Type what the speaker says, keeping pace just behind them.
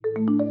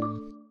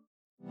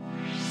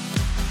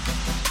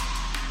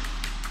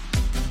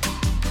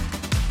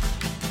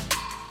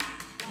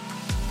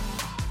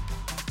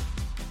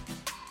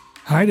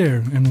Hi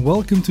there, and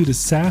welcome to the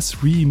SaaS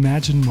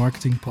Reimagine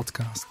Marketing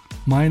podcast.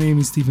 My name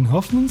is Steven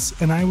Hofmans,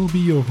 and I will be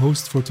your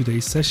host for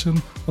today's session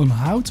on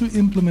how to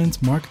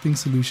implement marketing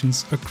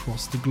solutions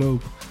across the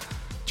globe.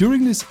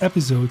 During this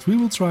episode, we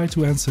will try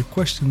to answer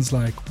questions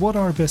like what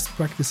are best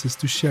practices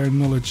to share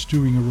knowledge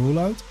during a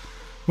rollout,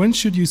 when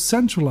should you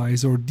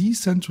centralize or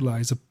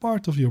decentralize a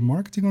part of your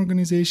marketing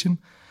organization,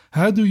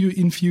 how do you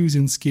infuse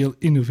and scale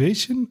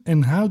innovation,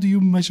 and how do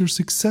you measure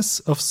success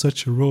of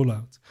such a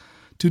rollout.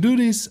 To do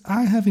this,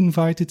 I have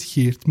invited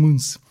Geert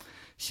Moens.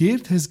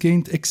 Geert has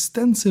gained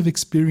extensive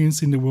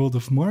experience in the world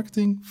of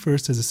marketing,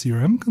 first as a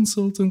CRM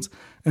consultant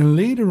and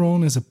later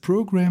on as a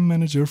program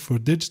manager for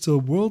digital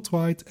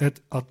worldwide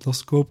at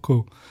Atlas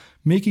Copco,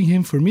 making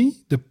him, for me,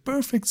 the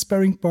perfect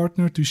sparring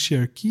partner to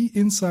share key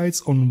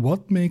insights on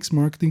what makes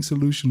marketing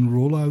solution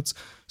rollouts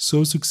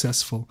so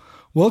successful.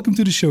 Welcome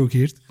to the show,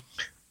 Geert.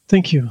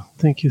 Thank you.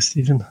 Thank you,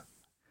 Steven.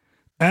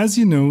 As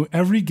you know,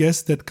 every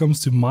guest that comes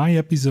to my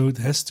episode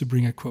has to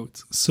bring a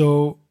quote.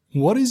 So,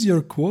 what is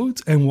your quote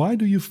and why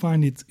do you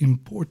find it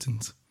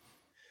important?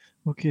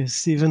 Okay,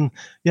 Steven.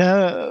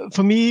 Yeah,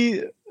 for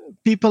me,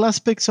 people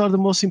aspects are the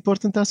most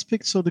important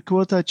aspects. So the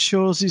quote I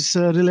chose is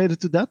related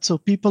to that. So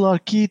people are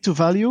key to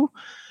value.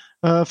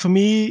 For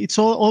me, it's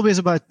always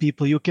about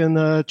people. You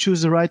can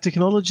choose the right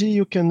technology.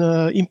 You can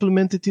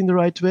implement it in the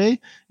right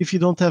way. If you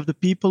don't have the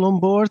people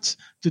on board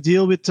to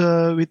deal with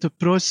the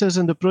process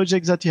and the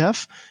projects that you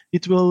have,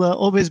 it will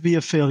always be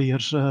a failure.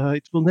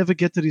 It will never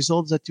get the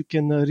results that you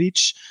can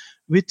reach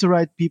with the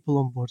right people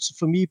on board. So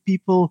for me,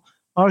 people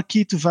are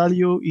key to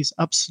value is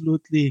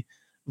absolutely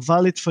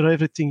valid for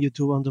everything you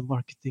do on the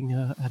marketing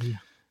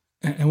area.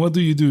 And what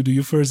do? Do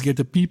you first get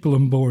the people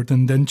on board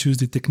and then choose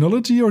the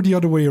technology, or the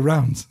other way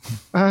around?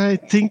 I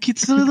think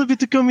it's a little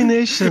bit a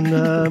combination.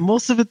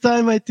 Most of the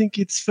time, I think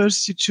it's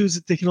first you choose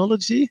the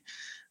technology,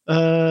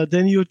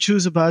 then you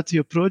choose about the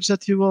approach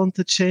that you want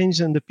to change,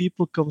 and the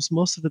people comes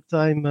most of the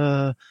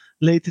time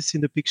latest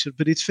in the picture.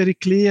 But it's very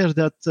clear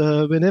that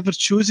whenever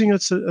choosing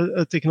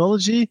a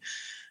technology,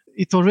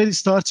 it already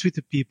starts with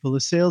the people.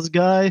 A sales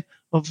guy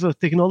of a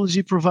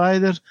technology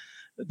provider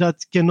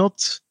that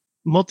cannot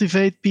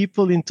motivate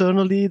people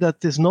internally,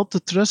 that is not the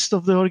trust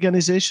of the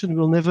organization,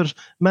 will never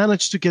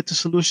manage to get the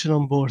solution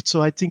on board.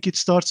 So I think it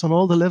starts on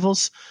all the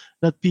levels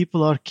that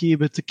people are key.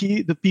 But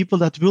the people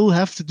that will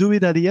have to do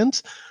it at the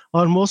end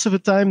are most of the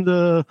time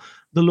the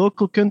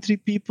local country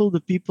people,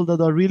 the people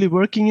that are really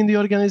working in the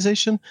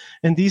organization.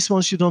 And these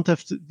ones you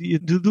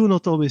do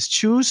not always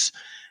choose.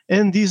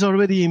 And these are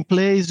already in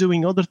place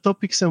doing other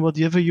topics, and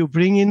whatever you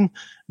bring in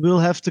will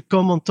have to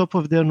come on top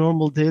of their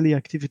normal daily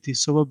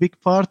activities. So a big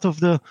part of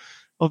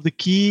the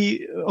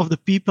key of the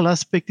people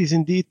aspect is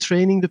indeed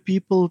training the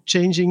people,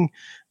 changing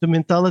the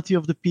mentality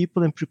of the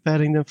people and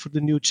preparing them for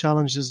the new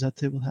challenges that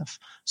they will have.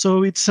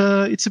 So it's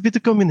a bit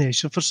of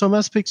combination. For some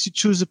aspects, you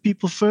choose the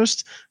people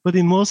first, but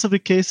in most of the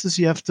cases,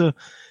 you have to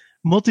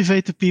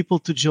motivate the people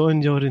to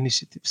join your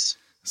initiatives.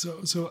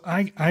 So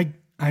I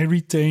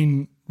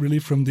retain really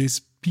from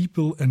this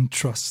people and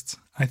trust.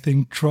 I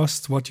think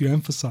trust, what you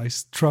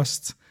emphasize,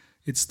 trust,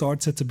 it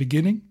starts at the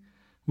beginning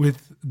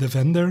with the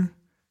vendor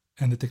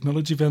and the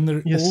technology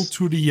vendor, yes, all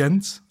to the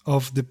end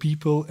of the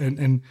people,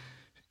 and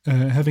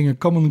having a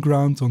common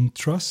ground on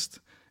trust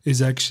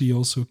is actually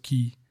also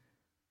key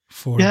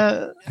for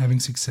having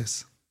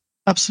success.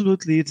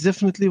 Absolutely. It's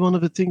definitely one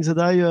of the things that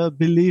I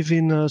believe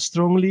in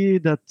strongly,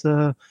 that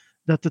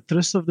the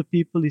trust of the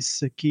people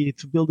is key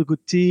to build a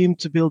good team,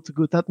 to build a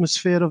good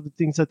atmosphere of the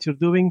things that you're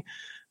doing.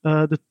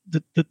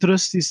 The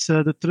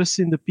trust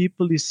in the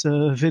people is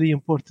very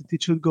important.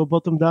 It should go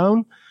bottom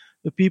down.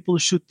 The people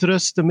should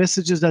trust the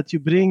messages that you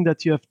bring,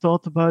 that you have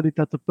thought about it,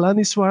 that the plan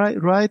is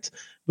right,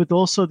 but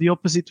also the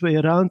opposite way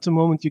around. The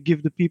moment you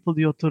give the people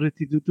the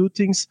authority to do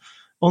things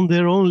on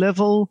their own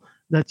level,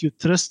 that you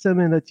trust them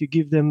and that you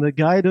give them the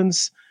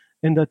guidance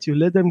and that you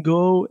let them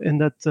go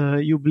and that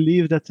you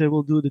believe that they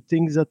will do the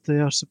things that they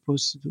are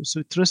supposed to do.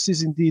 So trust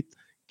is indeed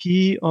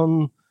key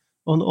on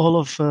all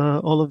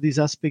of these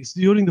aspects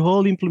during the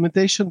whole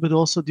implementation, but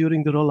also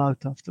during the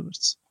rollout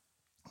afterwards.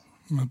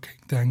 Okay,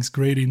 thanks.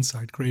 Great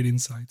insight,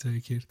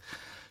 Geert.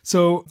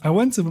 So I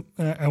went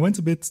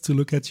a bit to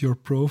look at your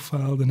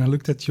profile, then I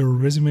looked at your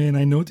resume, and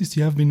I noticed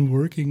you have been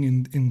working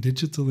in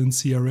digital and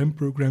CRM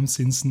programs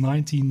since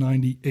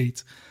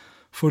 1998.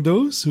 For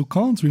those who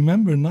can't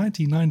remember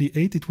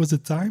 1998, it was a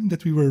time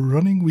that we were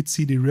running with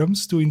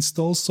CD-ROMs to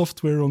install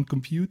software on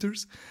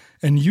computers,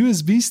 and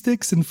USB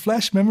sticks and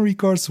flash memory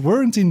cards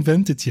weren't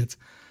invented yet.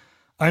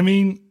 I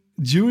mean,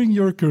 during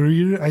your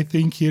career, I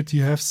think, here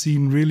you have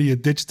seen really a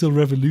digital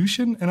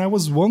revolution. And I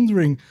was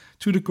wondering,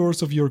 through the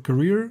course of your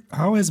career,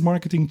 how has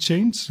marketing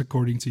changed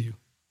according to you?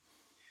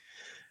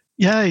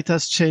 Yeah, it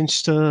has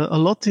changed a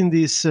lot in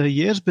these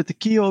years, but the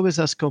key always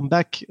has come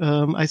back.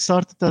 I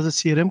started as a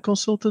CRM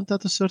consultant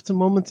at a certain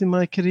moment in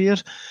my career.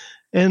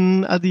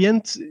 And at the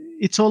end,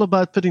 it's all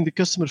about putting the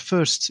customer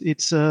first.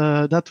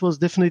 That was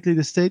definitely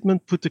the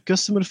statement, put the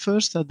customer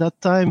first. At that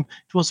time,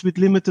 it was with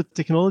limited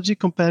technology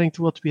comparing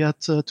to what we had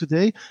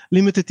today,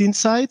 limited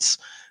insights.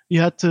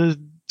 You had to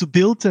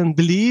build and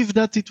believe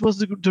that it was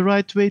the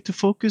right way to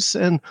focus,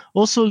 and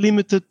also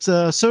limited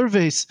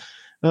surveys.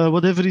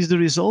 Whatever is the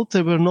result,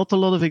 there were not a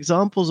lot of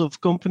examples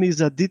of companies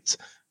that did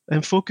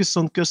and focused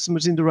on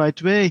customers in the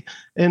right way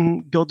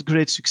and got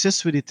great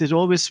success with it. There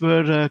always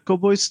were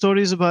cowboy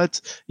stories about,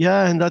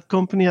 and that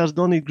company has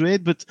done it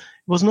great, but it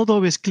was not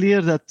always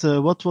clear that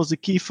what was the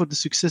key for the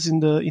success in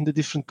the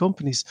different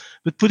companies.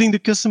 But putting the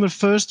customer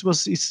first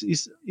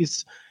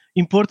is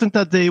important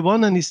at day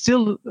one, and is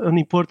still an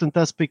important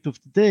aspect of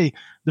the day.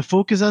 The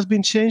focus has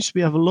been changed.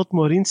 We have a lot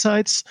more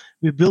insights.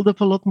 We build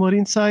up a lot more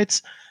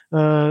insights.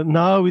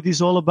 Now it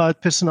is all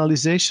about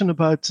personalization,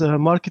 about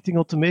marketing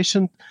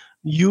automation.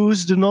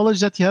 Use the knowledge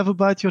that you have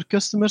about your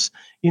customers.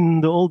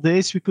 In the old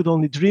days, we could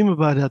only dream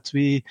about that.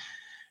 We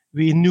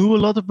knew a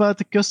lot about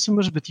the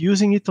customers, but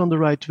using it on the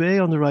right way,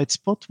 on the right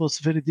spot, was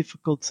a very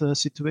difficult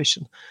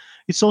situation.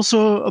 It's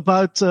also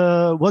about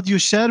what you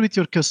share with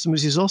your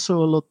customers is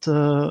also a lot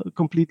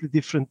completely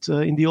different.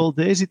 In the old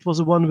days, it was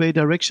a one-way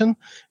direction.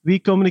 We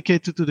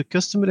communicated to the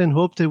customer and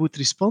hoped they would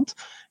respond.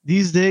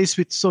 These days,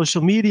 with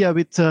social media,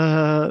 with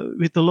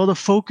a lot of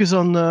focus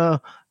on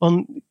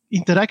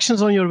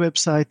interactions on your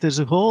website, there's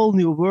a whole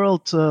new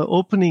world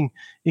opening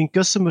in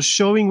customers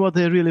showing what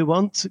they really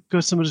want,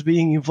 customers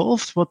being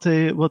involved, what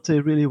they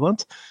really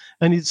want,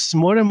 and it's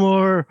more and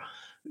more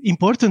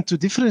important to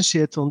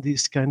differentiate on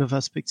these kind of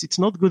aspects. It's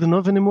not good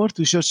enough anymore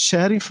to just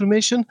share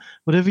information.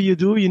 Whatever you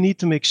do, you need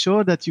to make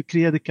sure that you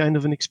create a kind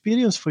of an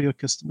experience for your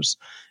customers,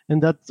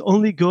 and that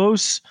only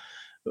goes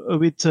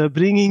with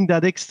bringing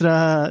that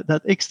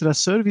extra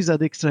service,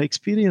 that extra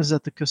experience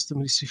that the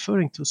customer is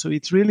referring to. So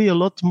it's really a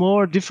lot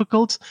more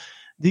difficult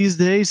these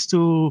days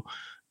to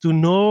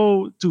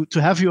know,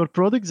 to have your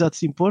products,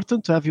 that's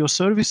important, to have your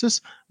services,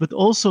 but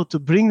also to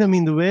bring them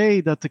in the way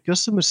that the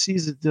customer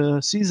sees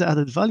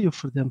added value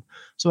for them.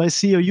 So I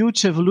see a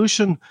huge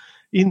evolution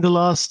in the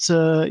last,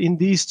 in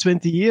these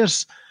 20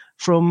 years,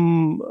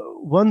 from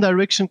one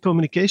direction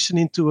communication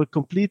into a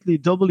completely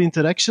double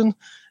interaction.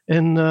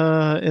 And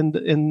all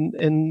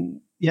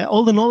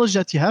the knowledge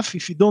that you have,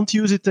 if you don't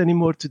use it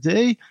anymore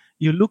today,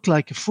 you look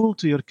like a fool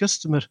to your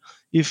customer.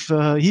 If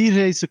he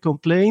raises a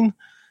complaint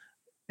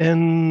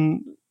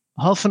and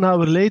half an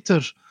hour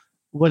later,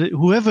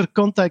 whoever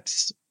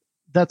contacts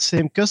that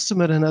same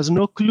customer and has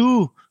no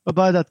clue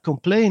about that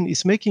complaint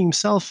is making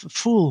himself a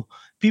fool.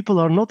 People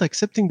are not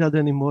accepting that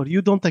anymore.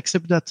 You don't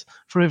accept that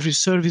for every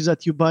service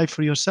that you buy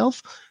for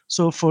yourself.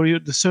 So for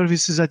the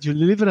services that you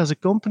deliver as a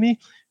company,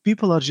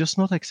 people are just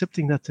not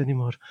accepting that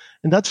anymore.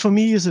 And that for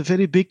me is a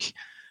very big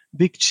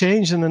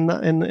change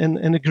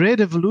and a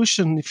great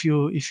evolution if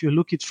you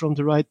look it from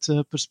the right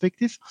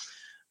perspective.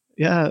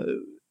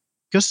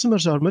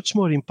 Customers are much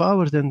more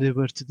empowered than they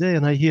were today.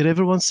 And I hear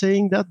everyone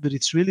saying that, but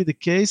it's really the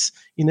case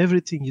in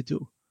everything you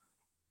do.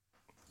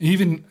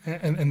 Even,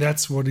 and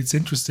that's what it's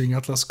interesting,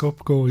 Atlas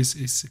Copco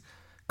is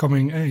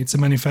coming, it's a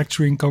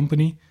manufacturing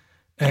company.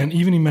 And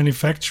even in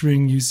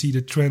manufacturing, you see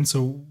the trend.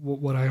 So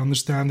what I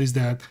understand is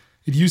that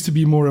it used to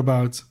be more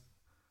about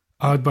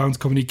outbound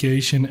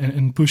communication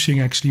and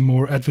pushing actually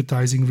more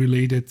advertising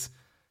related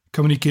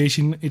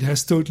communication. It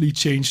has totally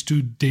changed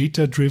to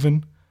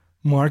data-driven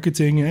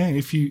marketing.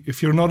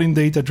 If you're not in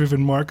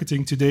data-driven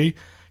marketing today,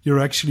 you're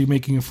actually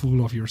making a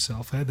fool of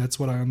yourself. That's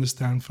what I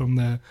understand from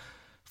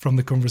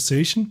the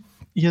conversation.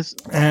 Yes.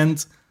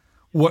 And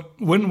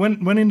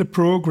when in the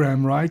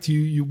program, right?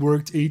 You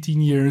worked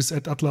 18 years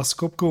at Atlas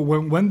Copco.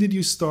 When did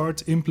you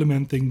start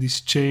implementing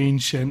this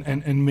change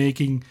and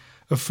making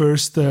a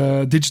first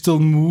digital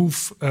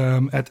move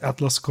at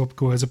Atlas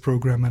Copco as a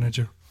program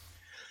manager?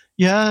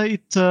 Yeah,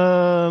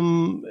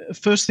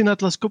 first in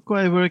Atlas Copco,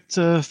 I worked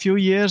a few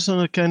years on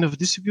a kind of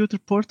distributor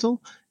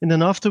portal. And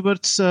then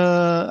afterwards,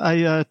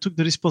 I took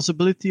the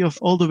responsibility of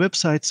all the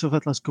websites of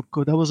Atlas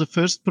Copco. That was the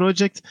first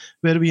project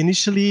where we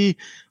initially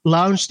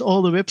launched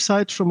all the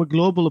websites from a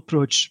global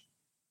approach.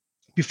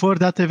 Before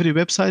that, every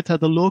website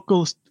had a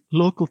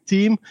local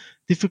team,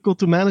 difficult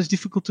to manage,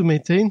 difficult to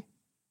maintain.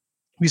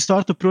 We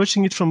started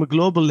approaching it from a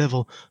global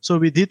level. So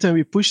we did, and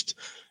we pushed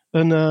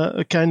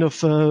a kind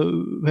of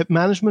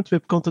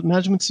web content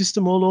management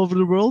system all over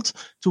the world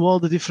to all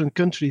the different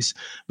countries.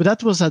 But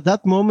that was at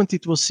that moment,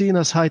 it was seen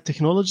as high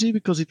technology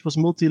because it was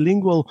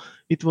multilingual.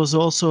 It was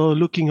also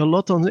looking a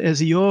lot on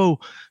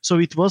SEO. So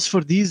it was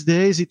for these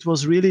days, it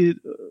was really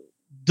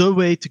the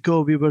way to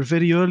go. We were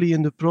very early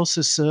in the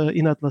process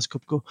in Atlas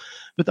Copco.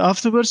 But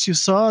afterwards, you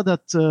saw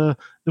that the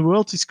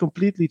world is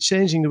completely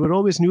changing. There were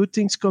always new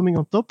things coming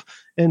on top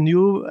and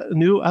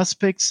new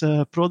aspects.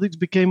 Products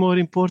became more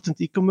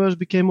important. E-commerce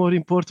became more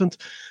important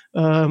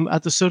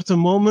at a certain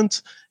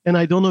moment. And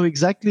I don't know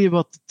exactly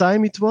what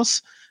time it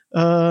was.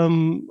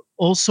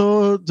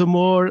 Also, the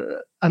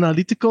more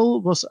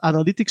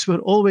analytics were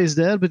always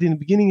there, but in the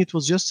beginning it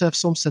was just to have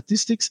some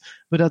statistics,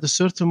 but at a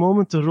certain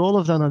moment the role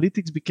of the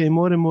analytics became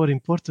more and more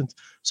important.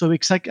 So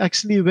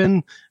actually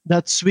when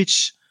that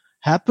switch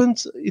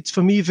happened, it's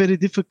for me very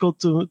difficult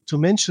to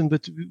mention,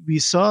 but we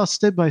saw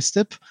step by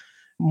step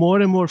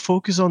more and more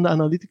focus on the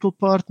analytical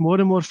part, more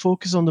and more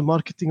focus on the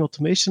marketing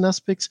automation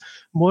aspects,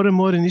 more and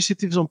more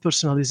initiatives on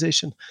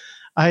personalization.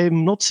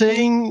 I'm not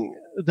saying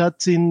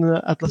that in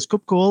Atlas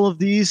Copco all of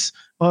these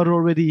are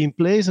already in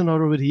place and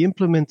are already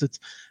implemented,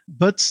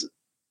 but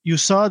you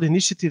saw the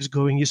initiatives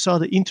going, you saw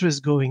the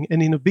interest going,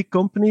 and in a big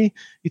company,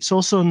 it's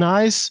also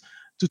nice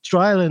to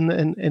trial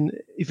and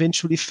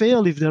eventually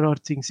fail if there are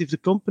things. If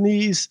the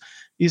company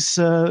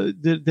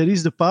there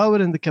is the power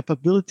and the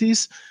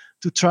capabilities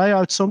to try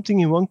out something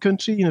in one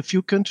country, in a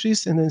few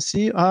countries, and then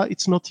see,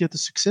 it's not yet a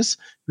success.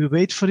 We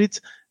wait for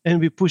it and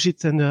we push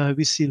it, and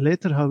we see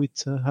later how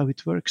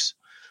it works.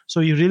 So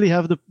you really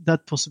have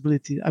that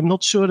possibility. I'm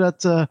not sure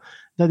that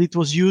it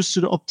was used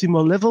to the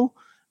optimal level,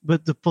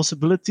 but the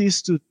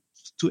possibilities to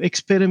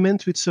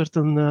experiment with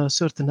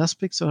certain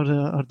aspects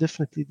are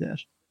definitely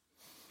there.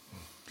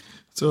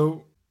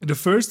 So the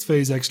first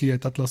phase actually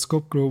at Atlas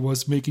Copco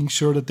was making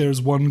sure that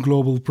there's one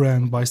global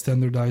brand by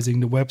standardizing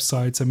the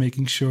websites and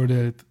making sure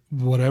that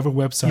whatever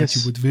website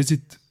you would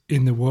visit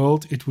in the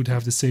world, it would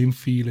have the same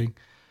feeling.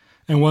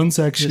 And once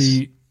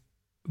actually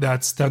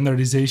that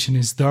standardization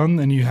is done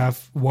and you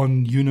have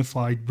one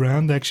unified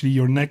brand, actually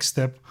your next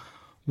step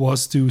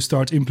was to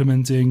start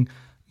implementing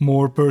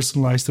more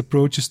personalized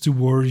approaches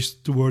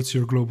towards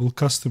your global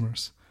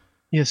customers.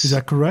 Yes. Is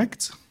that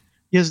correct?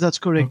 Yes, that's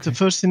correct. Okay.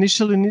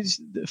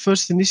 The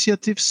first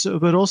initiatives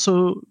were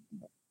also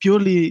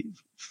purely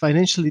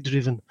financially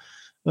driven.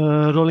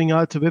 Rolling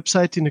out a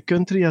website in a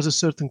country has a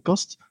certain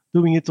cost.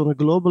 Doing it on a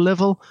global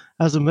level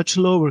has a much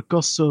lower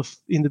cost. So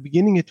in the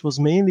beginning, it was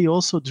mainly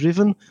also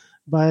driven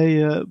by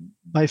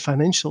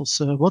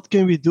financials. What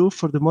can we do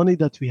for the money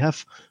that we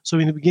have? So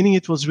in the beginning,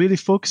 it was really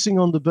focusing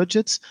on the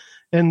budgets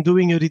and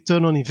doing a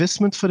return on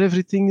investment for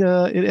everything,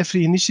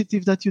 every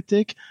initiative that you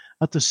take.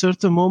 At a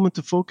certain moment,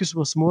 the focus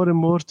was more and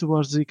more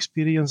towards the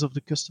experience of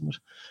the customer.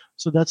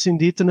 So that's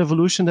indeed an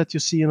evolution that you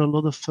see in a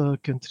lot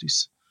of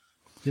countries.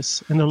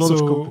 Yes, and a lot of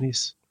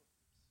companies.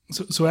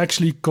 So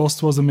actually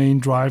cost was the main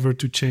driver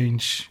to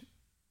change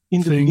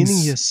in the beginning,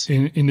 yes.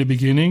 In the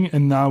beginning,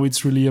 and now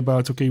it's really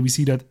about, okay, we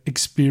see that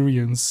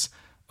experience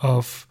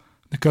of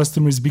the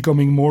customer is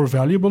becoming more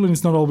valuable, and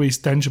it's not always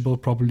tangible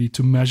probably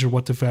to measure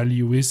what the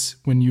value is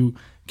when you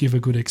give a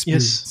good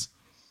experience.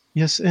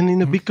 Yes, and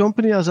in a big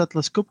company as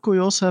Atlas Copco,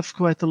 you also have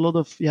quite a lot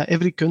of,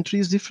 every country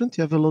is different.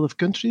 You have a lot of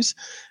countries,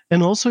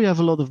 and also you have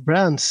a lot of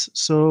brands.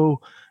 So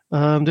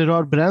there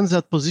are brands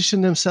that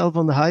position themselves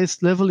on the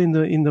highest level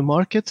in the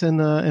market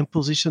and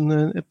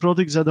position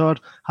products that are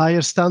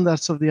higher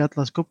standards of the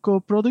Atlas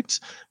Copco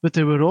products. But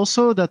there were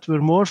also that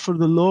were more for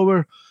the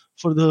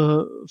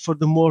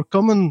more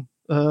common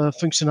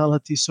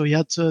functionality. So you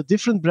had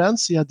different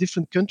brands, you had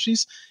different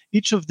countries.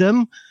 Each of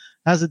them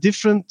has a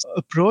different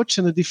approach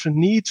and a different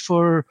need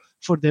for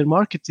their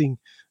marketing.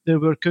 There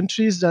were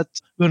countries that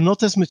were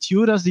not as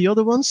mature as the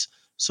other ones,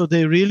 so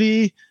they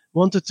really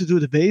wanted to do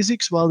the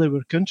basics, while there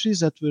were countries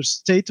that were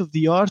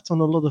state-of-the-art on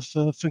a lot of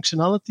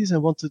functionalities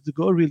and wanted to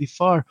go really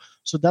far.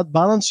 So that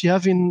balance you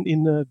have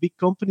in big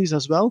companies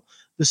as well.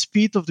 The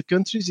speed of the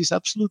countries is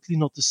absolutely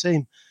not the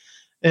same.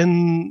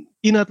 And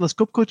in Atlas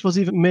Copco, it was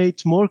even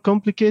made more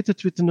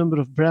complicated with the number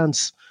of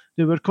brands.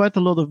 There were quite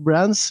a lot of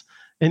brands,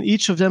 and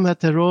each of them had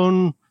their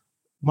own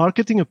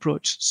marketing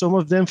approach. Some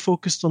of them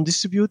focused on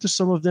distributors,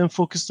 some of them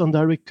focused on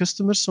direct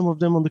customers, some of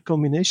them on the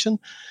combination.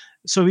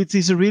 So it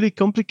is a really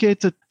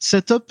complicated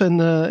setup and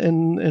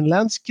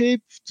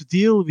landscape to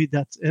deal with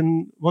that.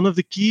 And one of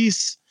the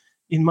keys,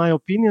 in my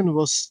opinion,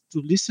 was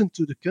to listen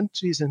to the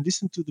countries and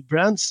listen to the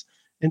brands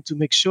and to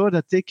make sure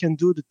that they can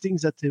do the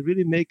things that they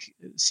really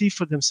see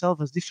for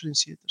themselves as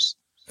differentiators.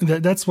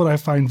 That's what I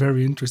find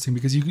very interesting,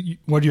 because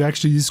what you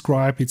actually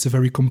describe, it's a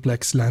very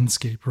complex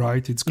landscape,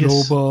 right? It's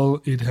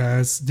global. Yes. It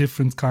has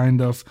different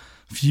kind of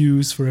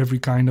views for every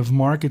kind of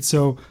market.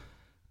 So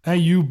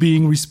you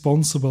being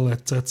responsible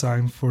at that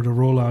time for the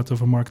rollout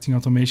of a marketing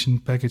automation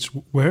package,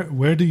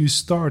 where do you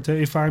start?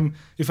 If I'm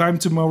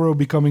tomorrow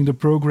becoming the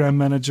program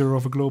manager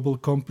of a global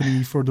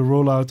company for the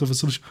rollout of a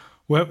solution,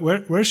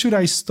 where should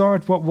I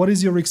start? What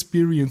is your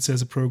experience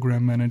as a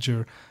program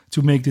manager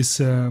to make this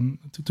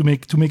to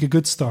make a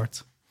good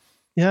start?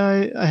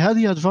 Yeah, I had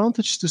the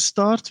advantage to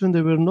start when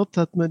there were not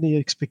that many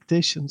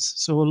expectations.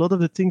 So a lot of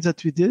the things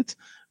that we did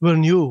were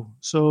new.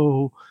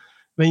 So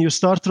when you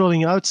start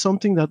rolling out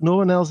something that no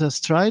one else has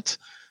tried,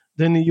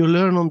 then you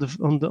learn on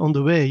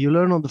the way. You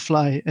learn on the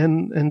fly,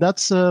 and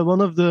that's one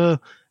of the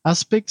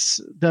aspects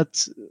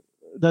that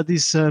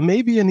is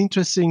maybe an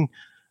interesting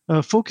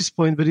focus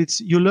point. But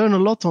you learn a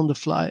lot on the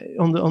fly,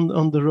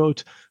 on the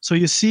road. So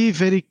you see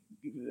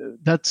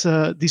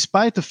that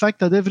despite the fact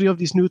that every of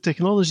these new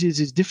technologies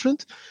is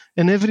different,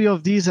 and every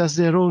of these has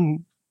their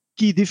own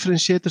key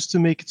differentiators to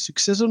make it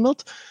success or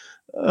not,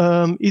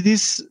 it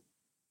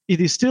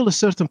is still a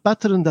certain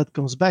pattern that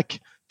comes back.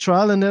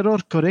 Trial and error,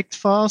 correct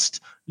fast,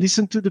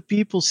 listen to the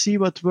people, see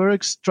what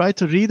works, try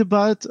to read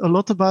a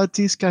lot about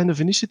these kind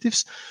of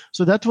initiatives.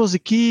 So that was the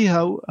key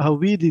how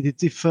we did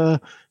it. If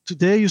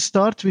today you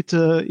start with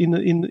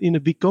in a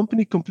big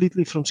company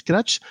completely from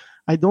scratch,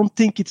 I don't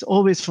think it's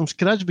always from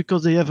scratch,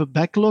 because they have a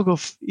backlog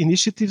of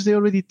initiatives they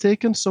already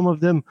taken, some of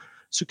them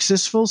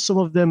successful, some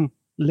of them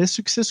less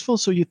successful.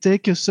 So you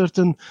take a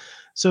certain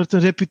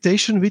certain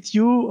reputation with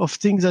you of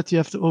things that you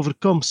have to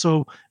overcome.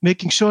 So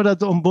making sure that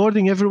the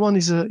onboarding everyone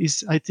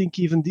is I think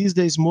even these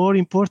days more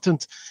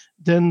important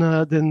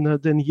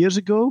than years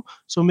ago.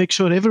 So make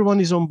sure everyone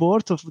is on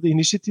board of the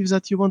initiatives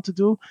that you want to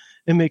do,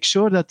 and make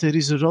sure that there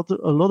is a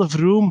lot of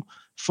room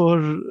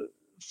for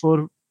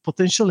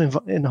potential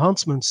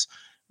enhancements.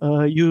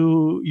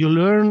 You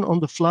learn on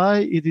the fly.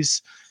 It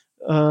is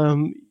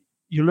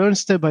you learn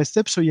step by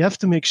step. So you have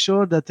to make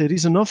sure that there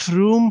is enough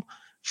room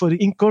for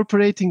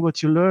incorporating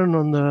what you learn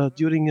on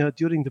during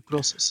the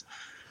process.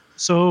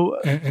 So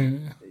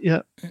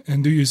yeah.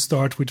 And do you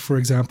start with, for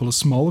example, a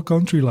small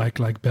country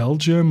like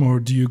Belgium, or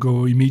do you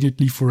go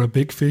immediately for a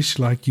big fish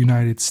like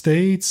United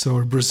States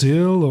or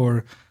Brazil,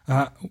 or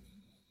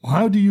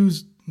how do you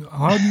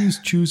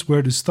choose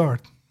where to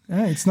start?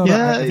 It's not.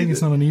 I think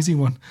it's not an easy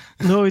one.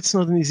 No, it's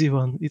not an easy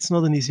one.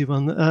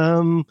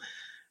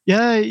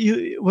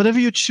 Whatever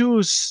you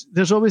choose,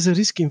 there's always a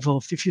risk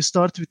involved. If you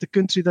start with a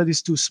country that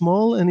is too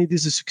small and it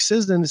is a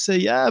success, then they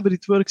say, but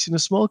it works in a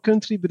small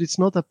country, but it's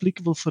not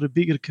applicable for a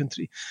bigger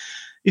country.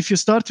 If you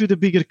start with a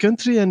bigger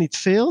country and it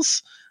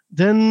fails,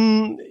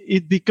 then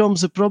it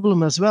becomes a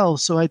problem as well.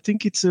 So I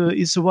think it's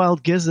a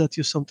wild guess that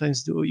you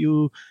sometimes do.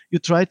 You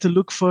try to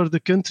look for the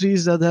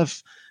countries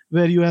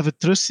where you have a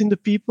trust in the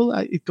people.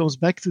 It comes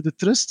back to the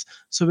trust.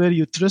 So where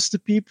you trust the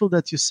people,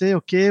 that you say,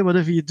 okay,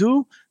 whatever you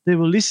do, they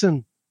will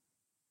listen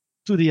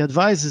to the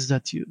advices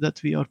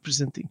that we are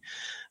presenting.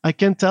 I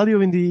can tell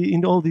you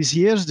in all these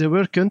years, there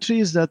were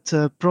countries that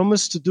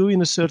promised to do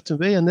in a certain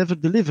way and never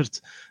delivered.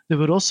 There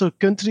were also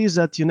countries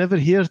that you never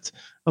heard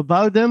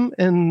about them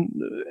and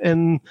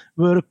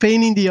were a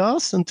pain in the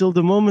ass until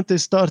the moment they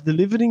start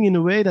delivering in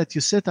a way that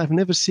you said, I've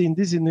never seen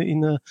this in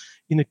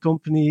the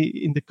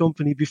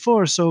company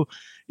before. So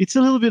it's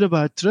a little bit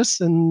about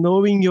trust and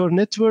knowing your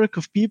network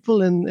of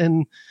people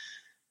and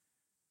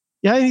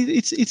yeah,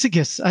 it's a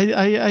guess.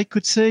 I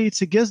could say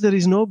it's a guess. There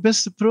is no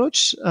best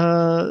approach.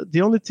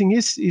 The only thing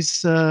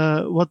is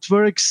what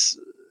works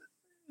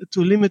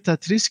to limit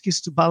that risk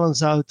is to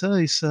balance out.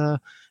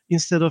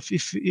 Instead of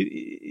if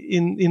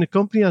in a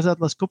company as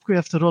Atlas Copco, you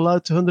have to roll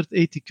out to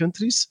 180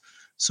 countries.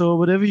 So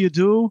whatever you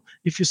do,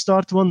 if you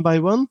start one by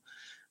one,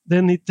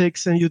 then it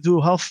takes, and you do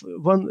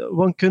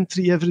one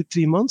country every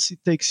 3 months, it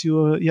takes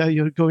you,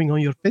 you're going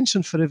on your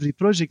pension for every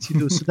project you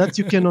do. So that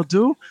you cannot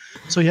do.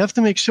 So you have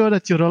to make sure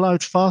that you roll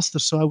out faster.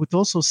 So I would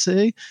also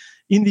say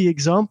in the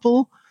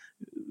example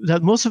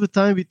that most of the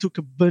time we took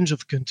a bunch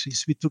of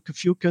countries. We took a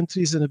few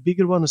countries and a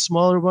bigger one, a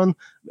smaller one,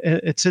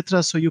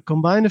 etc. So you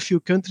combine a few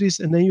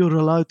countries and then you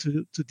roll out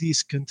to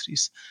these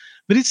countries.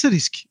 But it's a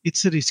risk.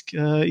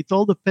 It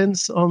all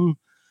depends on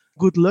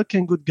good luck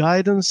and good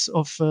guidance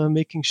of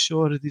making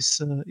sure it is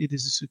a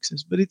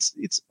success. But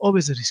it's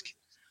always a risk.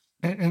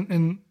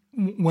 And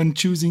when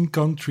choosing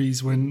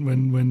countries,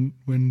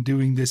 when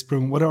doing this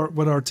program,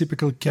 what are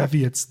typical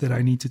caveats that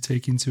I need to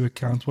take into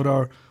account? What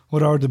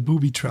are the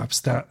booby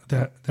traps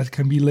that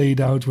can be laid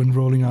out when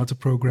rolling out a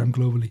program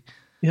globally?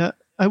 Yeah,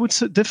 I would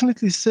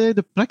definitely say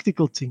the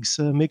practical things.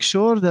 Make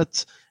sure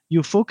that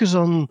you focus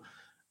on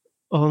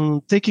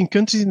taking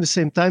countries in the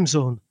same time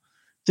zone,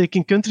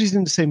 taking countries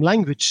in the same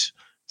language,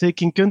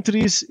 taking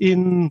countries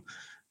in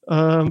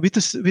with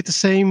the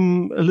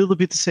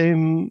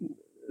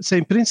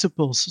same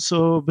principles.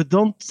 So, but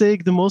don't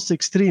take the most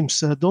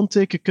extremes. Don't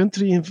take a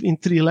country in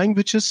 3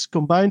 languages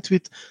combined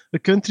with a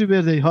country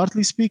where they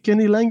hardly speak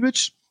any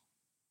language.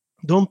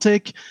 Don't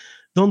take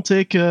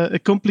a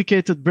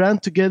complicated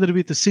brand together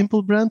with a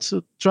simple brand.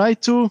 So try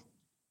to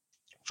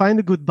find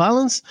a good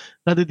balance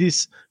that it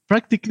is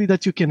practically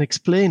that you can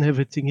explain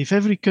everything. If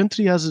every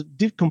country has a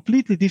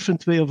completely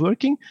different way of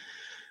working,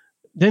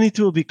 then it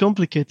will be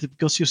complicated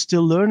because you're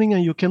still learning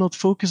and you cannot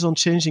focus on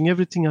changing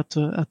everything at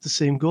the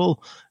same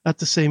goal, at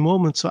the same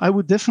moment. So I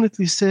would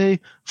definitely say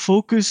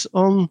focus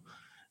on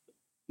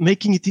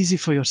making it easy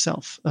for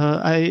yourself.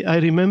 I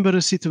remember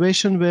a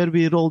situation where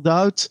we rolled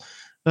out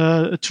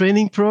a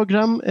training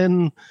program,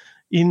 and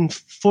in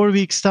 4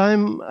 weeks'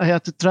 time, I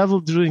had to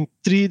travel during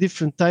 3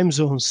 different time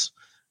zones.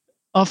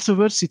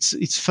 Afterwards,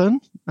 it's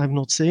fun. I'm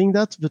not saying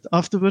that, but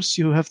afterwards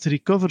you have to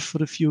recover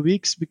for a few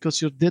weeks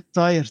because you're dead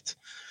tired.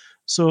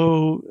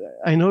 So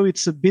I know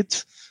it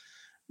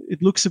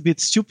looks a bit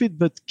stupid,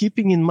 but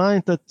keeping in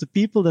mind that the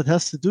people that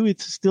has to do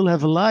it still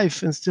have a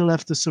life and still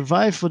have to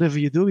survive whatever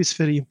you do is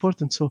very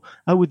important. So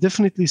I would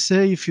definitely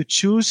say if you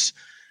choose,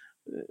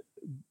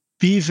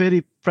 be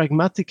very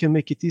pragmatic and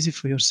make it easy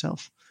for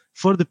yourself,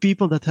 for the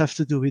people that have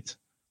to do it.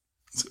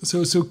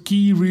 So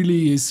key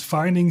really is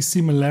finding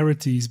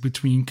similarities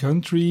between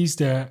countries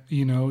that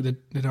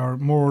that are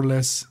more or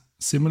less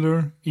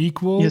similar,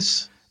 equal.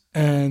 Yes.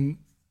 And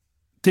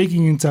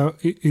taking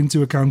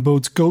into account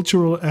both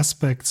cultural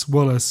aspects as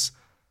well as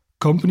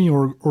company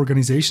or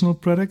organizational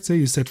products.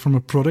 You said from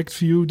a product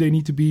view they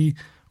need to be,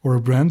 or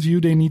a brand view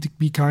they need to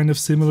be kind of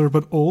similar,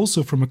 but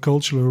also from a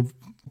cultural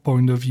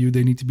point of view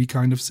they need to be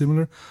kind of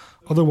similar.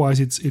 Otherwise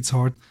it's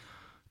hard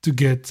to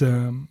get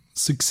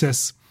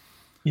success.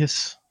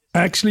 Yes.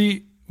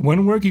 Actually,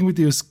 when working with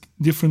these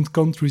different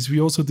countries, we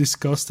also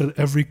discussed that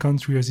every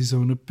country has its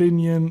own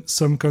opinion.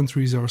 Some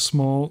countries are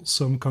small,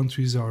 some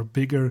countries are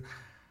bigger.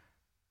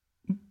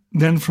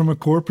 Then from a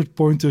corporate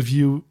point of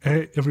view,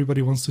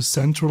 everybody wants to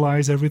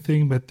centralize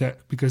everything,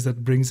 because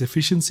that brings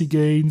efficiency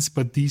gains,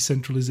 but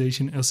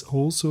decentralization has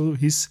also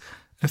his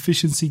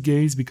efficiency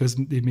gains because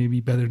they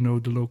maybe better know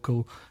the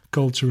local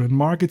culture and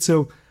market.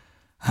 So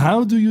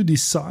how do you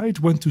decide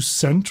when to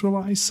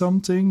centralize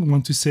something,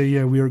 when to say,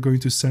 yeah, we are going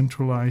to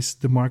centralize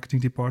the marketing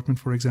department,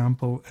 for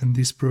example, and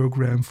this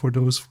program for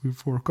those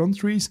 4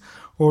 countries,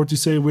 or to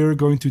say we're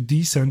going to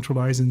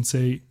decentralize and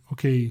say,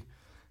 okay,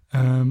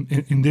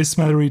 in this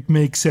matter, it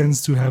makes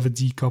sense to have a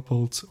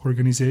decoupled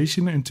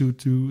organization and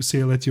to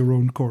sail at your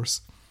own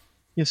course?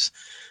 Yes.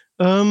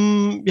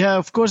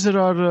 Of course, there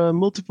are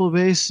multiple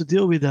ways to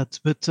deal with that.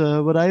 But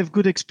what I have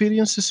good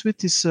experiences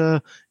with is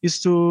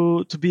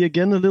to be,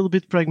 again, a little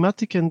bit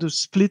pragmatic and to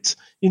split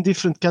in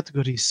different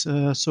categories.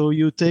 So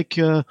you take,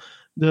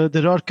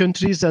 there are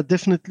countries that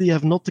definitely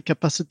have not the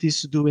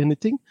capacities to do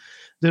anything.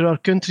 There are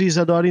countries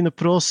that are in a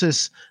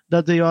process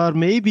that they are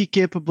maybe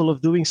capable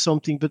of doing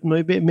something, but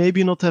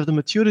maybe not have the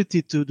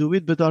maturity to do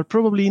it, but are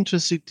probably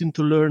interested in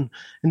to learn.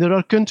 And there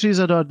are countries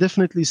that are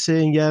definitely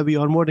saying, yeah, we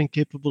are more than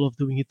capable of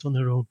doing it on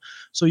our own.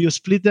 So you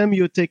split them,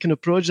 you take an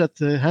approach that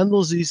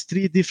handles these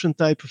 3 different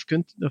types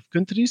of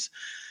countries.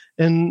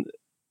 And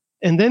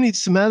then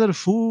it's a matter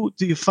of who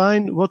do you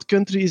find, what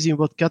country is in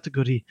what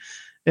category.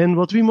 And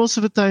what we most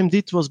of the time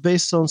did was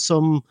based on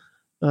some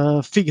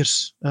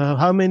figures.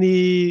 How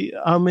many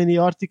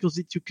articles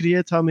did you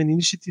create? How many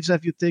initiatives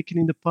have you taken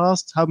in the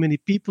past? How many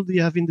people do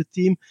you have in the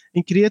team?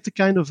 And create a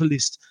kind of a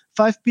list.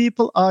 5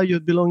 people,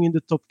 you belong in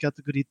the top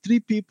category.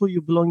 3 people,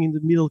 you belong in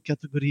the middle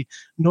category.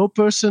 No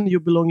person, you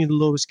belong in the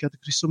lowest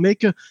category. So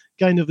make a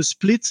kind of a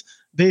split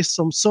based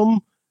on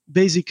some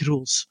basic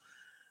rules.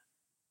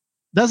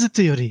 That's the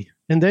theory.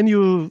 And then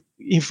you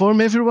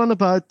inform everyone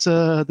about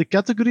the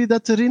category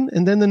that they're in,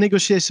 and then the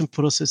negotiation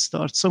process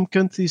starts. Some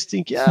countries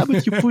think, yeah,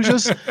 but you push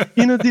us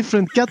in a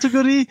different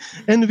category,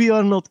 and we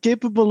are not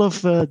capable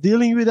of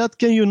dealing with that.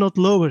 Can you not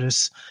lower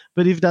us?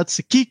 But if that's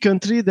a key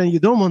country, then you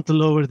don't want to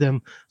lower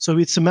them. So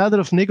it's a matter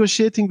of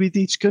negotiating with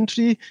each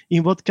country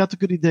in what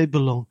category they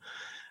belong.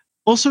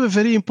 Also, a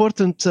very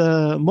important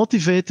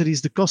motivator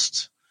is the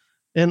cost.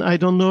 And I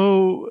don't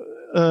know,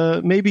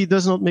 maybe it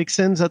does not make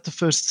sense at the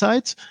first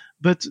sight,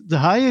 but the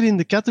higher in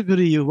the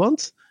category you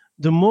want,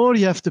 the more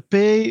you have to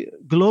pay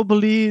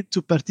globally to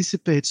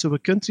participate. So a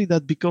country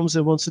that becomes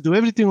and wants to do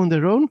everything on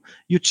their own,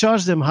 you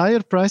charge them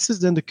higher prices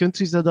than the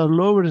countries that are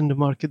lower in the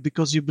market,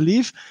 because you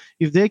believe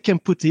if they can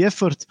put the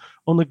effort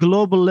on a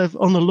global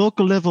level, on a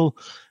local level,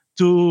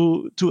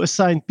 to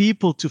assign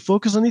people to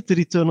focus on it, the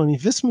return on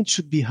investment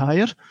should be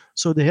higher.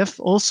 So they have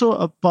also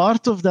a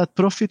part of that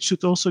profit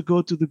should also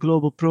go to the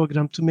global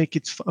program to make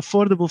it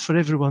affordable for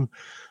everyone.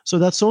 So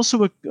that's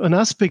also an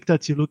aspect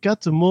that you look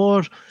at. The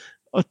more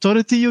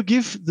authority you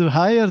give, the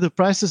higher the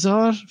prices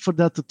are for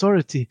that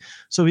authority.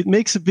 So it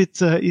makes a bit,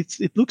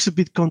 it looks a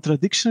bit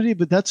contradictory,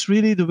 but that's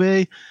really the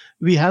way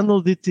we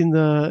handled it in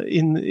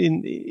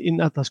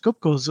Atlas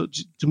Copco. So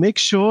to make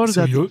sure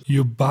that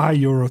you buy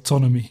your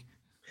autonomy.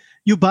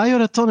 You buy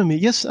your autonomy.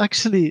 Yes,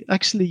 actually,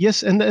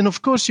 yes. And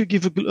of course, you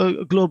give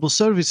a global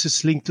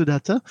services link to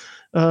that.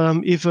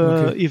 If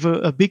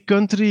a big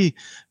country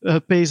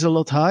pays a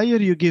lot higher,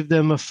 you give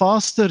them a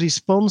faster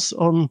response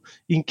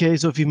in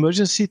case of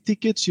emergency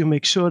tickets. You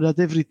make sure that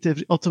every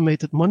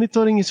automated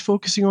monitoring is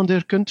focusing on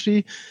their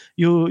country.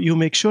 You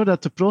make sure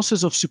that the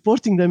process of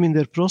supporting them in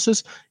their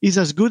process is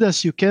as good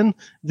as you can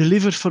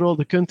deliver for all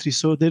the countries.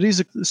 So there is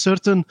a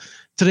certain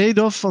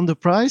trade-off on the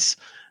price.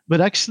 But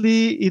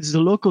actually, it's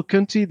the local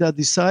country that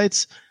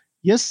decides,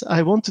 yes,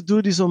 I want to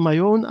do this on my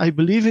own. I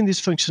believe in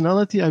this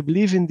functionality. I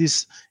believe in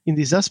this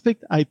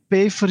aspect. I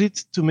pay for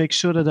it to make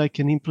sure that I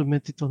can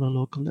implement it on a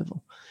local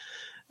level.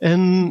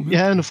 And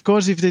and of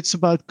course, if it's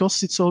about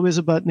cost, it's always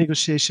about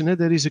negotiation.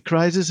 There is a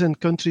crisis and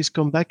countries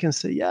come back and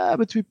say, yeah,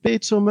 but we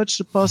paid so much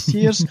the past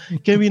years.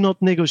 Can we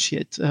not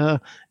negotiate? And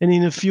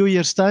in a few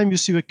years' time, you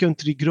see a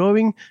country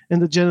growing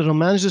and the general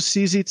manager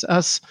sees it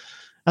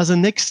as a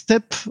next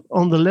step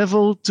on the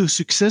level to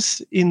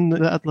success in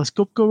the Atlas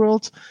Copco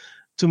world,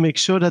 to make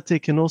sure that they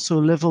can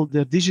also level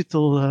their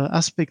digital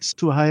aspects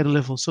to a higher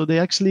level. So they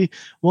actually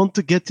want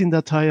to get in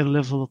that higher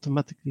level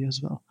automatically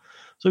as well.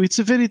 So it's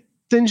a very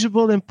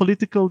tangible and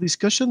political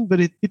discussion, but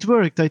it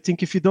worked. I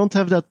think if you don't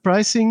have that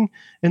pricing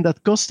and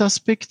that cost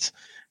aspect,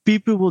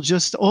 people will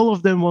all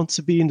of them want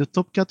to be in the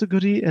top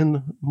category,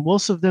 and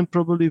most of them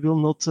probably will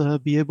not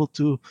be able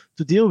to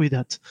deal with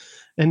that.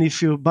 And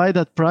if you buy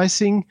that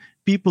pricing,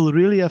 people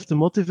really have to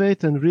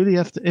motivate and really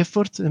have the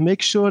effort and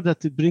make sure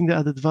that they bring the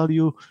added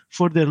value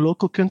for their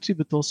local country,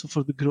 but also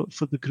for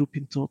the group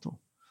in total.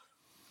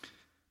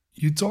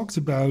 You talked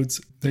about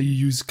that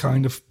you use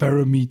kind of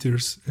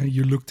parameters.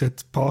 You looked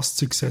at past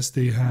success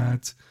they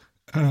had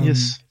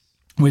yes,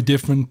 with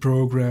different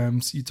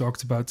programs. You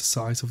talked about the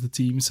size of the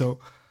team. So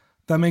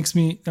that makes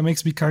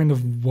me kind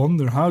of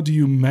wonder, how do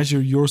you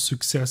measure your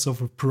success of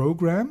your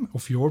program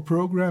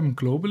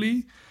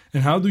globally?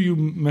 And how do you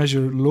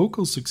measure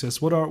local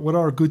success? What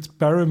are good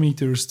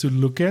parameters to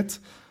look at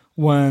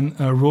when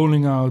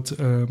rolling out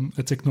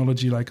a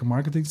technology like a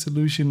marketing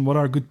solution? What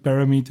are good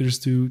parameters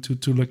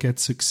to look at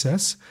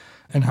success?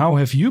 And how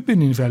have you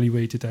been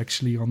evaluated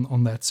actually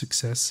on that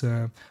success?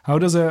 How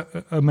does a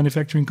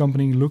manufacturing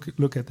company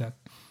look at that?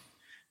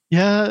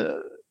 Yeah,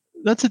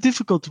 that's a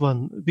difficult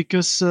one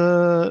because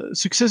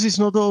success is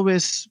not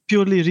always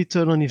purely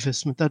return on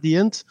investment. At the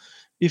end,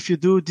 if you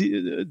do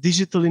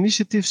digital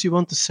initiatives, you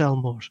want to sell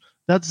more.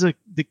 That's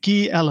the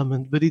key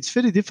element, but it's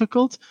very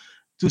difficult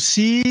to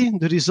see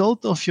the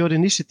result of your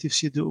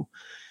initiatives you do.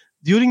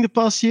 During the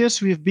past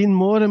years, we've been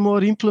more and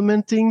more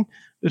implementing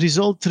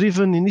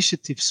result-driven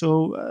initiatives.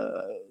 So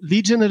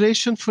lead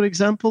generation, for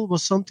example,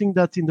 was something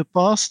that in the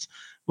past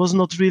was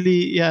not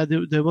really,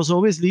 there was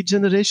always lead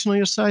generation on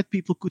your site.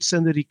 People could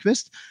send a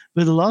request.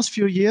 But the last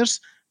few years,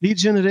 lead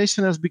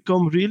generation has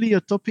become really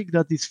a topic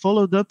that is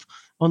followed up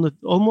on an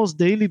almost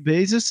daily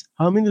basis.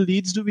 How many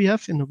leads do we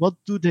have and what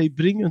do they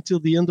bring until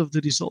the end of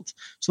the result?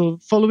 So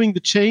following the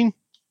chain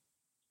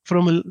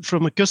from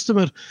a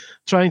customer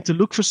trying to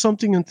look for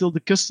something until the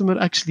customer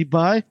actually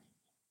buy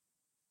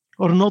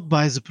or not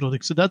buys the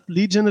product. So that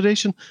lead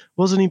generation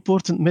was an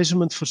important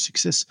measurement for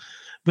success.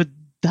 But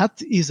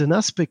that is an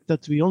aspect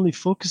that we only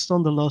focused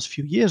on the last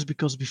few years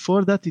because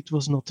before that it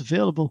was not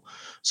available.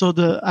 So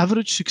the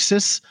average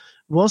success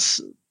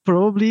was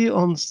probably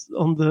on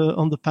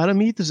the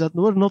parameters that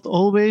were not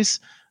always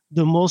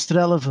the most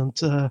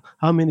relevant.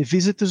 How many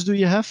visitors do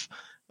you have?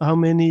 How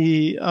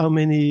many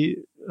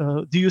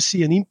do you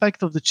see an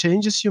impact of the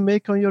changes you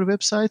make on your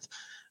website?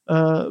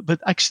 But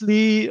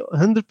actually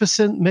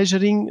 100%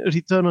 measuring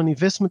return on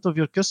investment of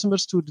your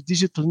customers to the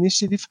digital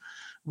initiative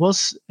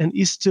was and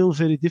is still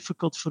very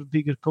difficult for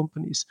bigger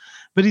companies.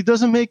 But it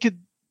doesn't make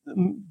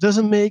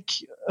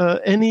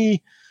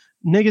any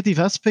negative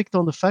aspect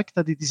on the fact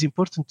that it is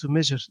important to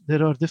measure.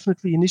 There are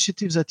definitely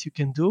initiatives that you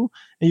can do,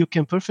 and you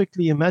can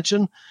perfectly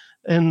imagine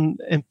and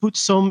put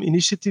some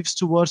initiatives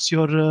towards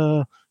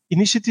your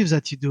initiatives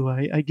that you do.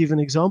 I give an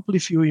example.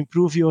 If you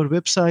improve your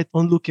website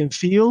on look and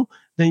feel,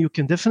 then you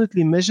can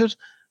definitely measure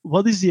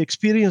what is the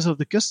experience of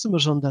the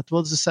customers on that,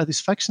 what's the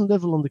satisfaction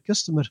level on the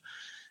customer.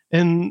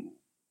 And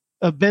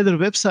a better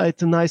website,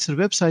 a nicer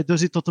website,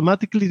 does it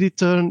automatically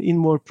return in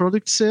more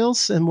product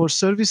sales and more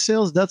service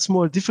sales? That's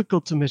more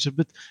difficult to measure,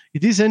 but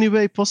it is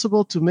anyway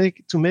possible to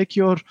make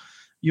your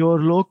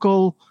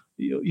local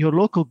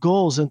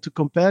goals and to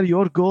compare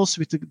your goals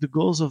with the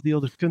goals of the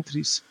other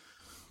countries.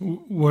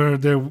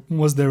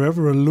 Was there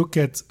ever a look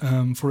at,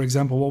 for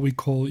example, what we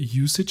call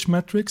usage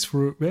metrics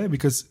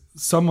because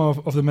some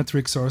of the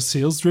metrics are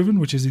sales driven,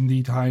 which is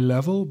indeed high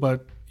level,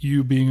 but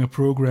you being a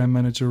program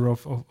manager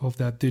of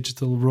that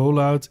digital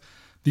rollout,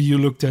 you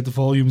looked at the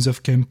volumes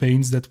of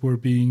campaigns that were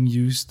being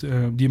used,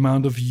 the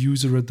amount of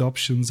user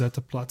adoptions at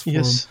the platform,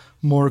 yes.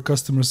 More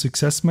customer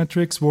success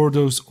metrics. Were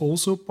those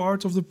also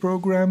part of the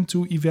program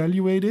to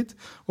evaluate it,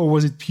 or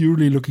was it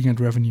purely looking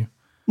at revenue?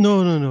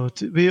 No.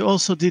 We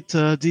also did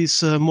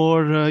these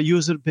more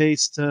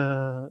user-based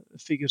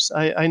figures.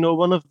 I know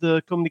one of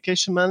the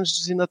communication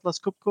managers in Atlas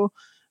Copco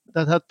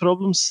that had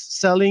problems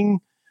selling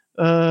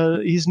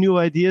his new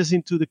ideas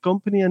into the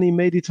company, and he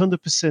made it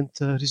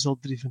 100%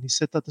 result-driven. He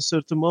said at a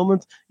certain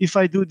moment, if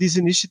I do this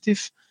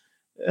initiative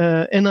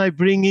and I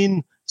bring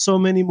in so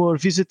many more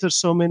visitors,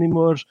 so many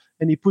more,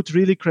 and he put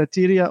really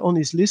criteria on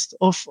his list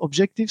of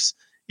objectives,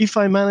 if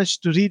I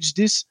manage to reach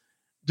this,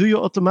 do you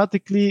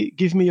automatically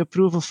give me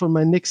approval for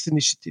my next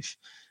initiative?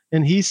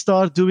 And he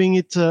started doing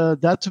it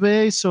that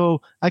way.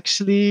 So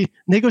actually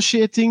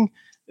negotiating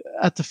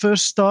at the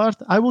first start,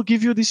 I will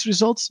give you these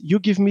results. You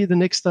give me the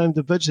next time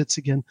the budgets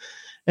again.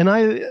 And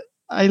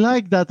I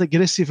like that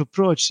aggressive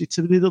approach. It's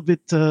a little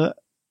bit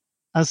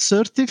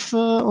assertive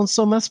on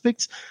some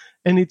aspects.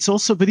 And it's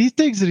also, but he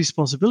takes the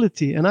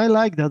responsibility. And I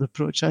like that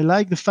approach. I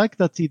like the fact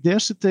that he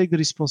dares to take the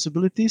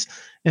responsibilities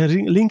and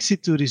links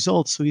it to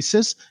results. So he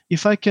says,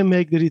 if I can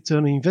make the return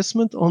on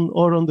investment on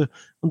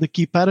the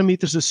key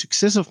parameters of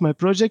success of my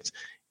project,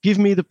 give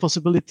me the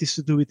possibilities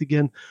to do it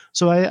again.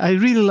 So I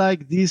really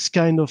like these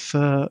kind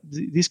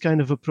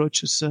of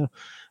approaches.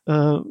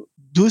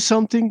 Do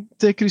something,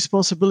 take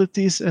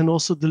responsibilities, and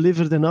also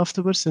deliver them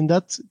afterwards. And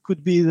that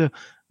could be the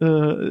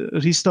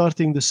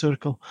restarting the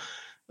circle.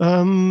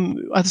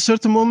 At a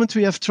certain moment,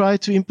 we have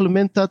tried to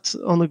implement that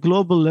on a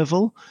global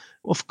level.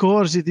 Of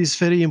course, it is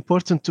very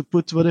important to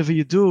put whatever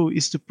you do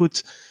is to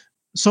put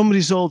some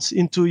results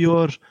into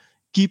your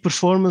key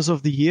performance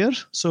of the year.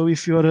 So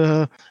if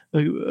you're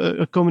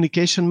a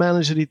communication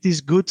manager, it is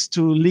good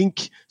to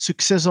link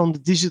success on the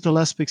digital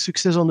aspect,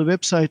 success on the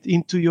website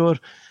into your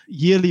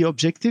yearly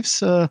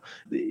objectives.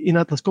 In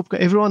Atlas Copco,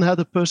 everyone had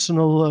a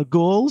personal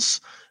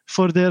goals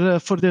for their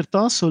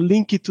task. So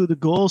link it to the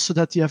goal so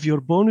that you have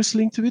your bonus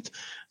linked to it.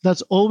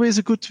 That's always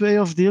a good way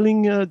of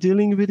dealing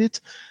with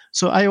it.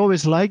 So I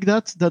always like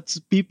that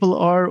people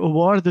are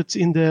awarded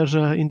in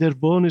their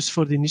bonus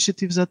for the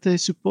initiatives that they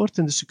support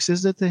and the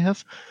success that they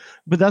have.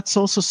 But that's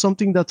also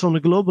something that on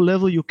a global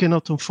level, you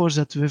cannot enforce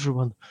that to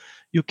everyone.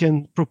 You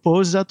can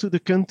propose that to the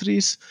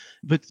countries,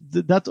 but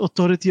that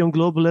authority on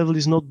global level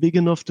is not big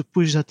enough to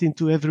push that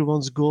into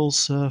everyone's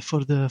goals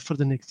for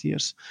the next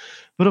years.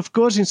 But of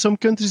course, in some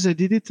countries I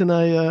did it, and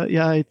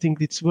I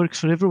think it works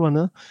for everyone.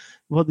 Huh?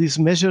 What is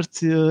measured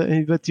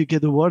and what you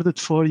get awarded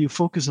for, you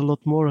focus a lot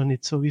more on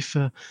it. So if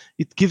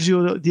it gives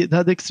you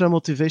that extra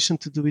motivation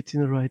to do it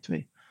in the right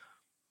way.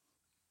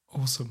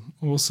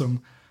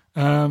 Awesome.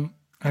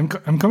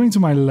 I'm coming to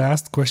my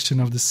last question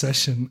of the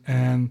session,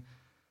 and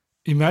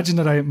imagine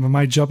that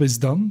my job is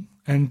done,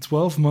 and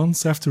 12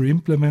 months after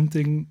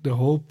implementing, the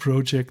whole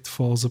project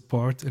falls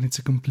apart and it's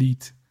a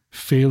complete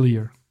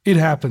failure. It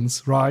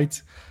happens,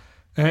 right?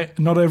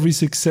 Not every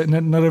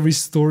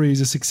story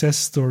is a success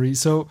story.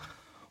 So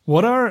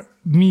what are,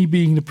 me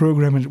being the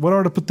programmer, what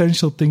are the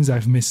potential things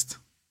I've missed?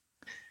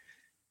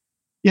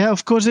 Yeah,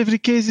 of course, every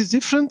case is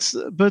different,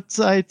 but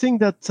I think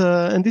that,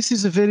 and this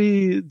is a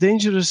very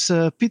dangerous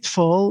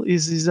pitfall,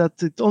 is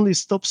that it only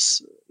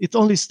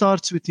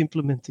starts with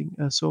implementing.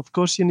 So of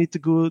course you need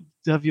to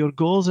have your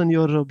goals and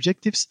your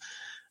objectives,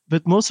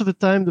 but most of the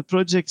time the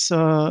projects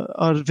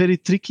are very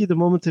tricky the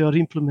moment they are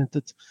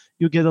implemented.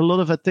 You get a lot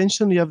of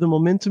attention, you have the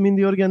momentum in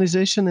the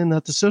organization, and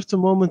at a certain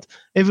moment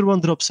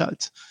everyone drops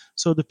out.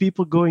 So the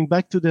people going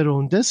back to their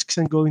own desks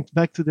and going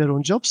back to their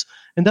own jobs.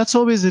 And that's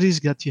always the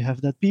risk that you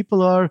have, that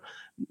people are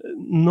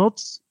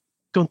not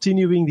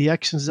continuing the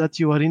actions that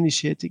you are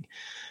initiating.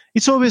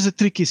 It's always a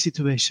tricky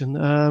situation.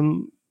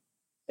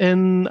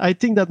 And I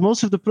think that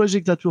most of the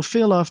projects that will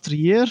fail after a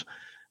year,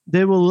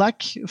 they will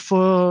lack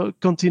for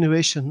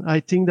continuation. I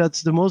think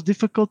that's the most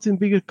difficult in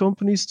bigger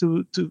companies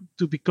to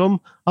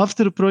become,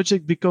 after a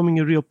project, becoming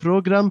a real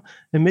program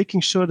and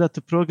making sure that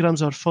the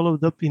programs are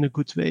followed up in a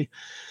good way.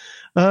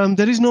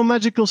 There is no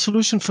magical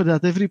solution for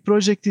that. Every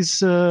project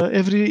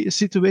every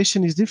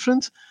situation is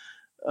different.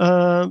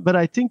 But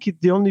I think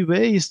the only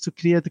way is to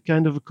create a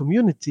kind of a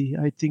community.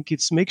 I think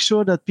it's make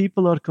sure that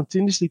people are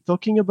continuously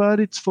talking about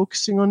it,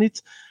 focusing on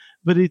it,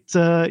 but it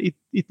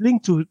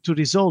linked to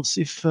results.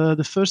 If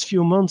the first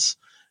few months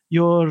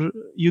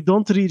you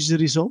don't reach the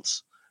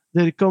results,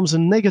 there comes a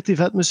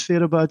negative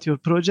atmosphere about your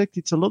project,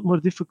 it's a lot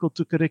more difficult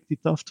to correct it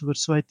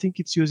afterwards. So I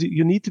think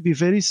you need to be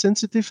very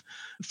sensitive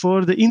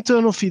for the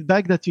internal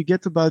feedback that you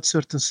get about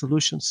certain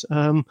solutions.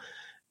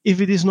 If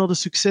it is not a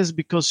success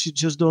because you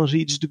just don't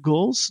reach the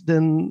goals,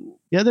 then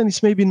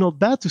it's maybe not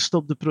bad to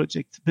stop the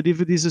project. But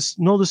if it is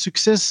not a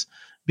success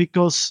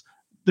because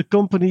the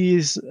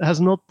company has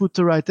not put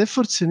the right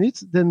efforts in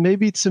it, then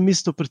maybe it's a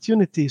missed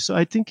opportunity. So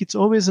I think it's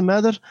always a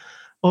matter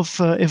of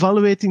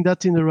evaluating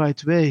that in the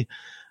right way.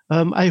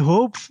 I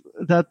hope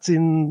that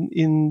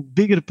in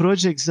bigger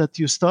projects that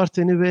you start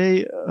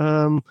anyway,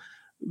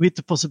 with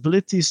the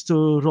possibilities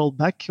to roll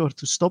back or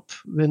to stop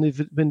when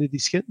it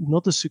is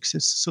not a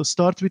success. So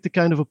start with the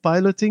kind of a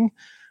piloting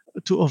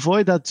to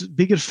avoid that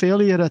bigger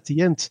failure at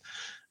the end.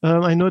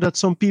 I know that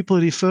some people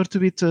refer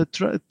to it,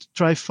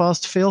 try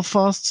fast, fail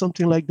fast,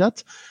 something like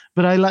that.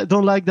 But I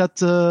don't like that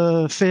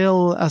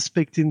fail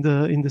aspect in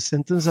the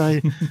sentence.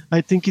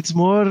 I think it's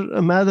more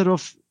a matter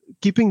of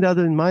keeping that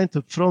in mind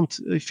up front.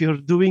 If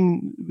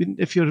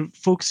you're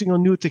focusing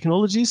on new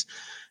technologies,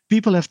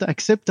 people have to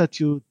accept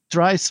that you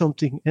try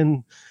something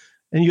and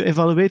you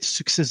evaluate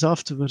success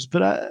afterwards.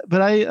 But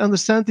I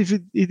understand if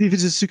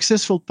it's a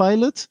successful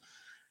pilot,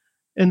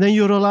 and then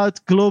you roll out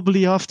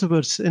globally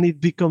afterwards and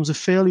it becomes a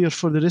failure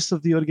for the rest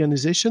of the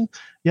organization,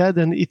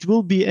 then it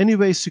will be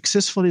anyway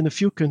successful in a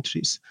few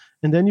countries.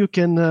 And then you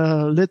can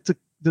let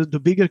the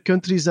bigger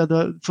countries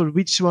for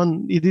which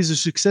one it is a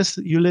success,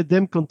 you let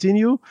them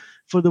continue.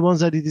 For the ones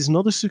that it is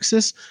not a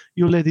success,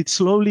 you let it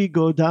slowly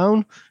go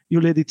down,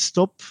 you let it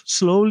stop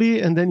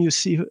slowly, and then you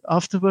see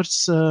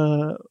afterwards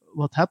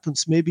what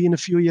happens. Maybe in a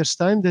few years'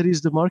 time, there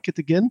is the market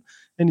again,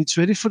 and it's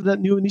ready for that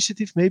new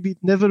initiative. Maybe it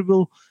never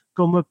will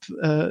come up.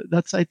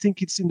 I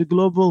think it's in the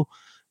global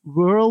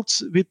world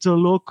with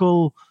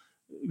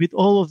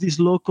all of these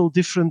local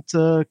different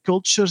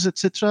cultures,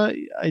 etc.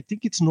 I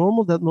think it's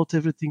normal that not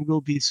everything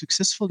will be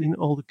successful in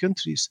all the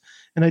countries.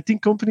 And I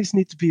think companies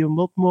need to be a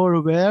lot more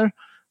aware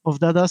of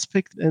that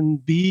aspect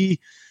and be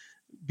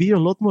a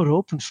lot more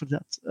open for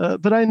that.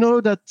 But I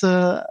know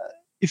that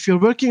if you're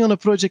working on a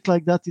project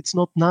like that, it's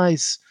not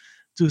nice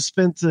to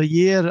spend a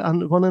year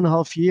and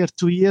 1.5 years,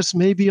 2 years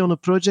maybe on a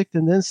project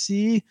and then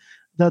see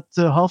that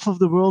half of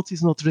the world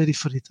is not ready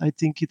for it. I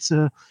think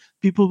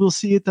people will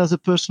see it as a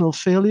personal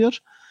failure.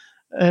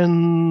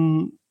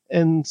 And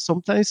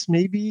sometimes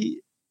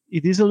maybe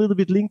it is a little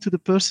bit linked to the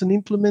person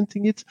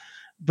implementing it,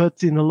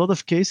 but in a lot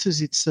of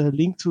cases it's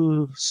linked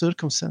to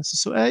circumstances.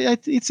 So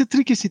it's a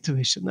tricky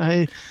situation.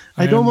 I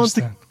don't want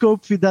to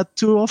cope with that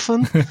too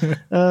often,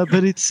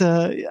 but it's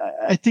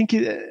I think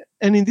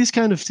and in these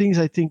kind of things,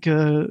 I think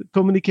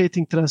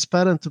communicating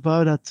transparent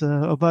about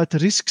the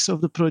risks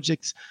of the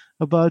projects,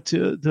 about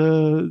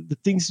the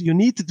things you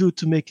need to do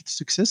to make it a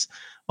success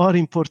are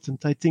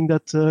important. I think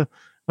that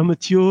a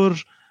mature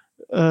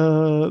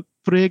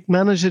project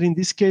manager in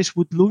this case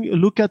would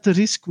look at the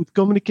risk, would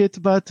communicate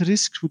about the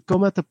risks, would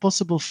come at a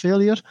possible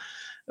failure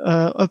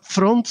up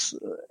front,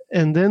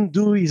 and then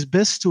do his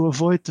best to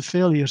avoid the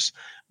failures.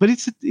 but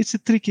it's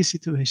a tricky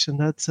situation.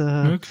 That's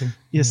okay.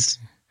 Yes.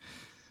 Okay.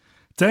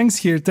 Thanks,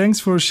 Geert. Thanks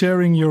for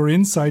sharing your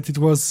insight. It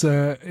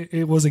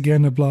was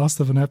again a blast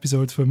of an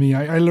episode for me.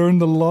 I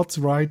learned a lot,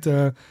 right?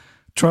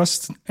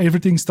 Trust.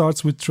 Everything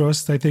starts with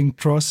trust. I think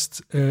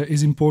trust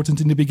is important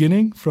in the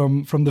beginning,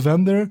 from the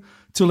vendor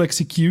till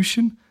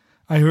execution.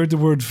 I heard the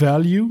word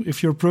value.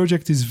 If your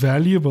project is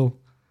valuable,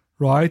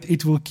 right,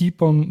 it will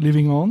keep on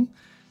living on.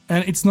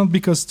 And it's not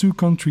because 2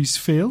 countries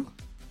fail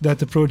that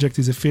the project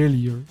is a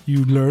failure.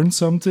 You learn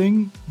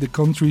something. The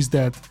countries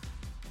that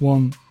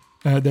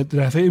that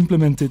have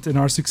implemented and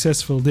are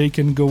successful, they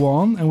can go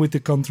on, and with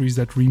the countries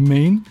that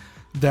remain,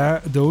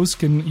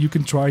 you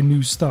can try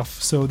new stuff.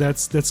 So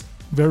that's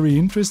very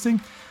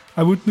interesting.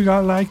 I would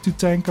like to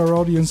thank our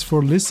audience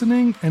for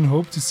listening and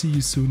hope to see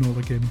you soon all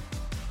again.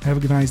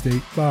 Have a nice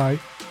day. Bye.